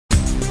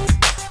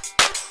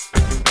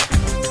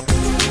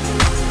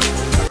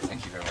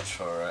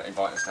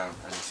inviting us down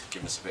and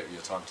giving us a bit of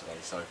your time today.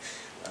 So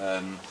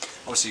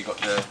obviously you've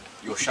got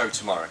your show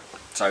tomorrow.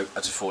 So I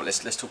just thought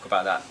let's talk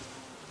about that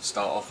to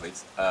start off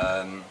with.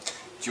 Do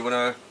you want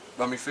to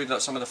run me through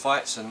some of the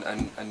fights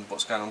and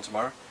what's going on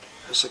tomorrow?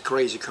 It's a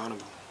crazy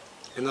carnival.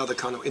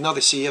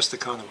 Another Siesta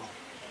carnival.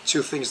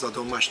 Two things that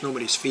don't match.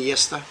 Normally it's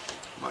Fiesta.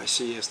 By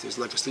Siesta is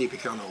like a sleepy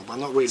carnival, but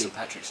not really. St.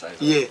 Patrick's Day.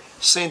 Yeah,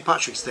 St.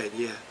 Patrick's Day,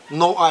 yeah.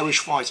 No Irish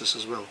fighters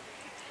as well.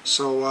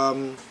 So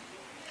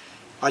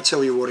I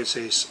tell you what it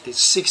is. It's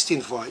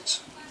 16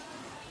 fights.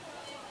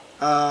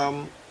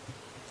 I'd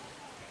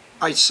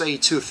say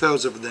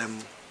 2/3 of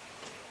them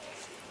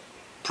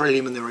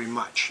preliminary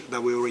match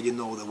that we already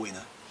know the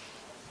winner.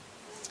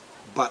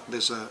 But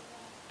there's a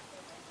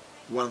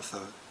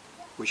 1/3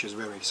 which is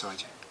very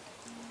exciting.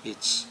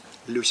 It's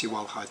Lucy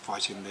Wildhide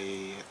fighting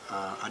the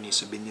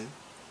Anissa Binu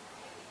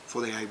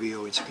for the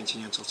IBO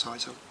Intercontinental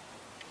title.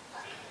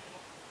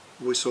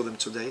 We saw them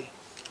today.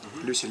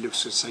 Lucy looks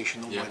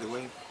sensational, by the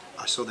way.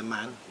 I saw the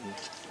man,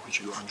 which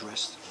you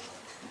undressed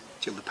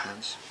till the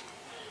pants.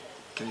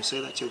 Can you say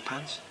that, till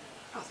pants?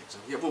 I think so.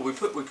 Yeah, well, we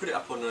put it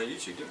up on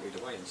YouTube, didn't we,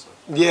 the weigh-in stuff?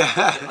 Yeah.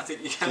 I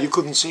think you can. You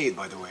couldn't see it,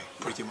 by the way,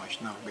 pretty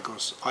much, no,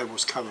 because I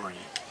was covering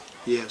it.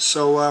 Yeah,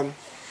 so,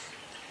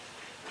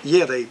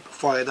 yeah, they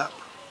fired up.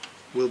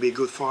 Will be a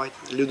good fight.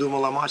 Ludo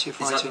Molamati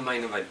fighting. Is that the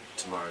main event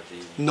tomorrow?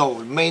 No,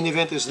 main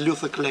event is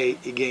Luther Clay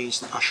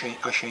against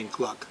Ashane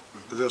Clark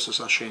versus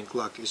Ashane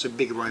Clark. It's a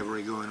big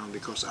rivalry going on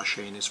because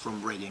Ashane is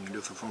from Reading,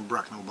 Luther from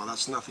Bracknell, but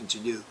that's nothing to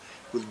do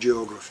with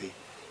geography.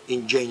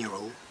 In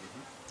general,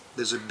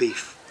 there's a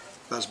beef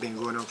that's been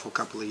going on for a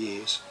couple of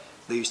years.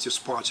 They used to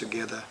spar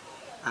together,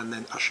 and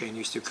then Ashane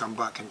used to come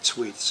back and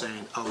tweet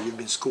saying, "Oh, you've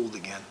been schooled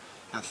again,"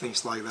 and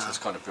things like that. So it's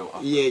kind of built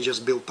up. Yeah,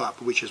 just built up,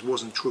 which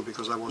wasn't true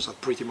because I was at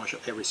pretty much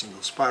at every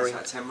single sparring.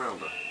 Is that a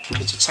 10-rounder?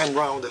 It's a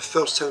 10-rounder,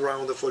 first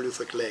 10-rounder for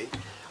Luther Clay.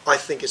 I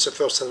think it's a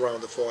first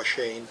 10-rounder for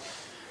Ashane.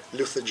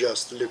 Luther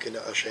just looking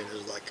at Ashane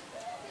as like,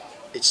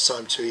 it's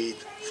time to eat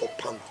for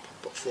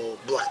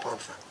Black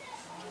Panther.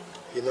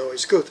 You know,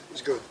 it's good,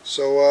 it's good.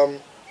 So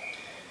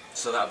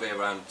so that'll be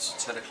around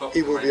 10 o'clock?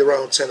 It will be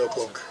around 10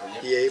 o'clock.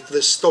 Yeah, if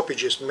the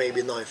stoppage is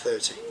maybe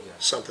 9:30,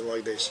 something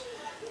like this.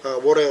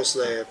 What else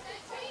there?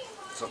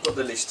 So I've got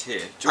the list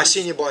here.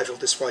 Isenia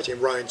Byfield is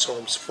fighting Ryan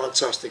Toms,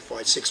 fantastic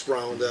fight,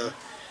 6-rounder,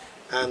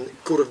 and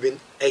could have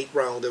been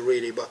 8-rounder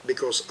really, but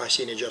because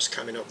Isenia just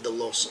coming up the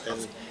loss,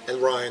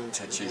 and Ryan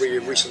really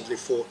recently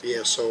fought,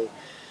 so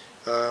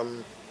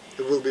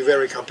it will be a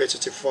very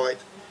competitive fight.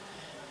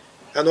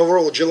 And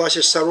overall,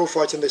 Jelasis Saru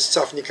fighting this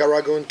tough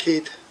Nicaraguan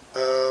kid,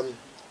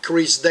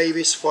 Chris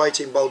Davis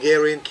fighting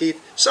Bulgarian kid.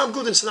 Some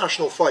good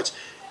international fights.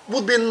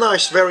 Would be a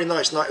nice, very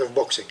nice night of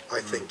boxing,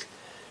 I think.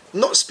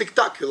 Not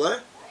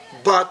spectacular,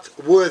 but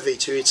worthy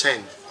to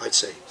attend, I'd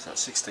say. So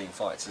that's 16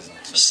 fights, isn't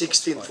it? So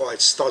 16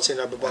 fights, starting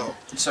up about.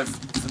 So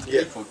for the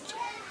people,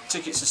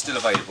 tickets are still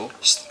available?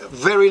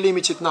 Very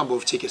limited number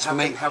of tickets. How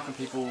can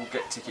people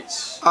get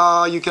tickets?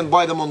 You can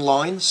buy them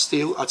online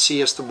still at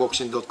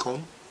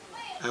siestaboxing.com.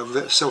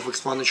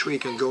 Self-explanatory, you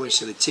can go and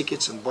see the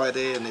tickets and buy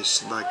there, and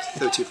it's like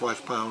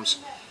 £35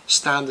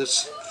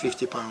 standards,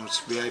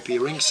 £50 VIP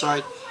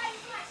ringside.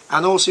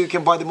 And also you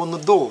can buy them on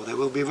the door. They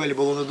will be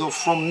available on the door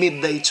from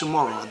midday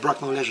tomorrow at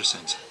Bracknell Leisure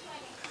Centre.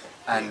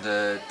 And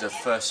the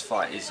first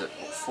fight is at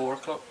what, 4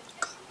 o'clock?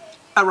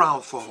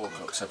 Around 4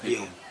 o'clock. So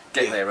people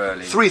get there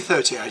early.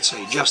 3:30 I'd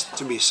say, just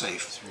to be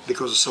safe,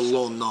 because it's a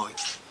long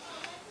night.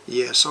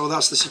 Yeah, so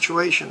that's the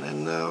situation,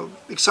 and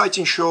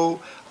exciting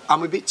show.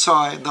 I'm a bit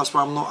tired, that's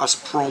why I'm not as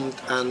prompt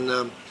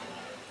and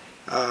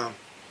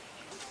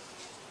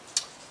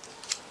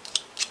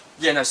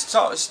yeah,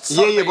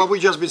 no, but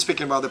we've just been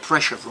speaking about the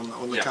pressure from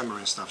on the camera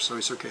and stuff, so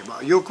it's okay.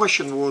 But your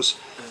question was,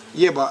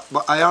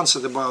 but I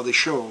answered about the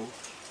show.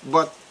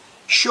 But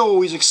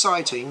show is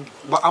exciting,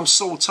 but I'm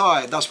so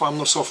tired. That's why I'm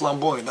not so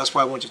flamboyant. That's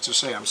why I wanted to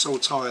say I'm so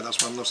tired. That's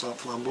why I'm not so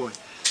flamboyant.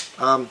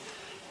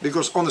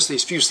 Because honestly,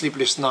 it's few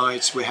sleepless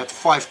nights. We had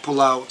 5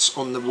 pullouts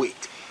on the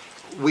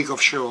week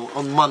of show.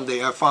 On Monday,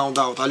 I found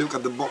out. I look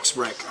at the box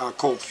rec. I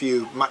called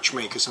few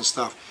matchmakers and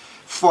stuff.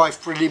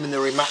 5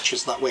 preliminary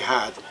matches that we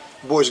had.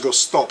 Boys got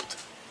stopped,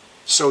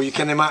 so you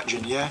can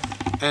imagine,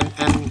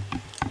 and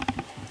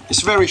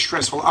it's very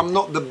stressful. I'm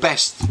not the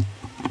best,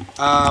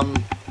 I'm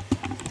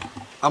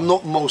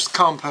not most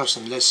calm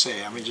person, let's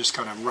say. I mean, just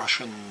kind of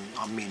Russian,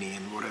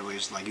 Armenian, whatever.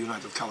 It's like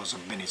United Colors of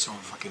Benetton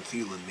fucking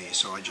fueling me,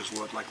 so I just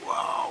worked like,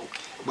 wow.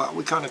 But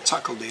we kind of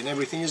tackled it, and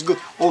everything is good.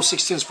 All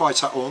 16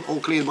 fights are on, all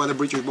cleared by the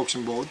British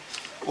Boxing Board,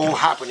 all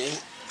happening,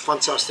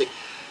 fantastic.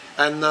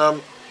 And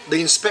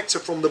the inspector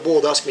from the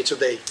board asked me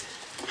today,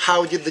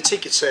 how did the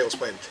ticket sales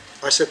went?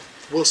 I said,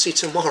 we'll see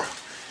tomorrow.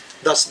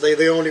 That's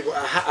the only.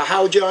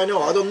 How do I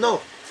know? I don't know.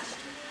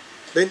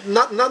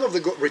 None of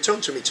them got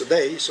returned to me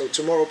today, so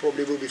tomorrow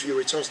probably will be a few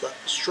returns that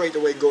straight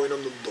away going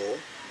on the door,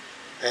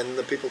 and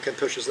the people can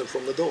purchase them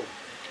from the door.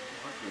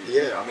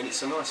 Yeah, I mean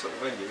it's a nice little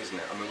venue, isn't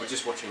it? I mean we're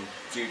just watching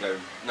judo.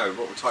 No,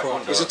 what we're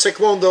taekwondo. It's a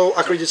taekwondo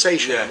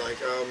accreditation. Like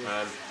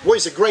what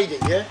is it,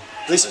 grading? Yeah.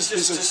 This is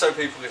just so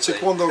people can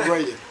taekwondo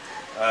grading.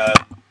 Yeah.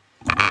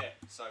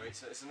 So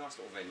So it's a nice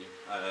little venue.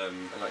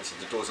 And like you said,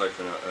 the doors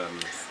open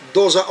at...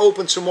 Doors are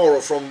open tomorrow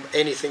from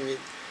anything.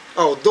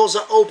 Oh, doors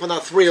are open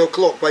at 3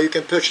 o'clock, but you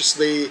can purchase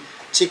the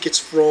tickets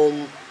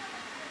from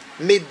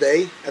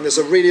midday, and there's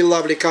a really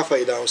lovely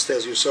cafe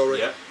downstairs. You saw it.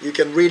 Yeah. You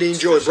can really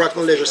enjoy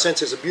Bracknell Leisure Yeah.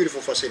 Centre. It's a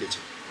beautiful facility.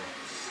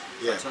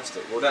 Yeah.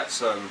 Fantastic. Well,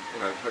 that's you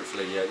know,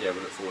 hopefully, yeah, we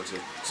look forward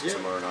to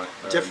tomorrow night.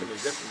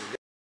 Definitely.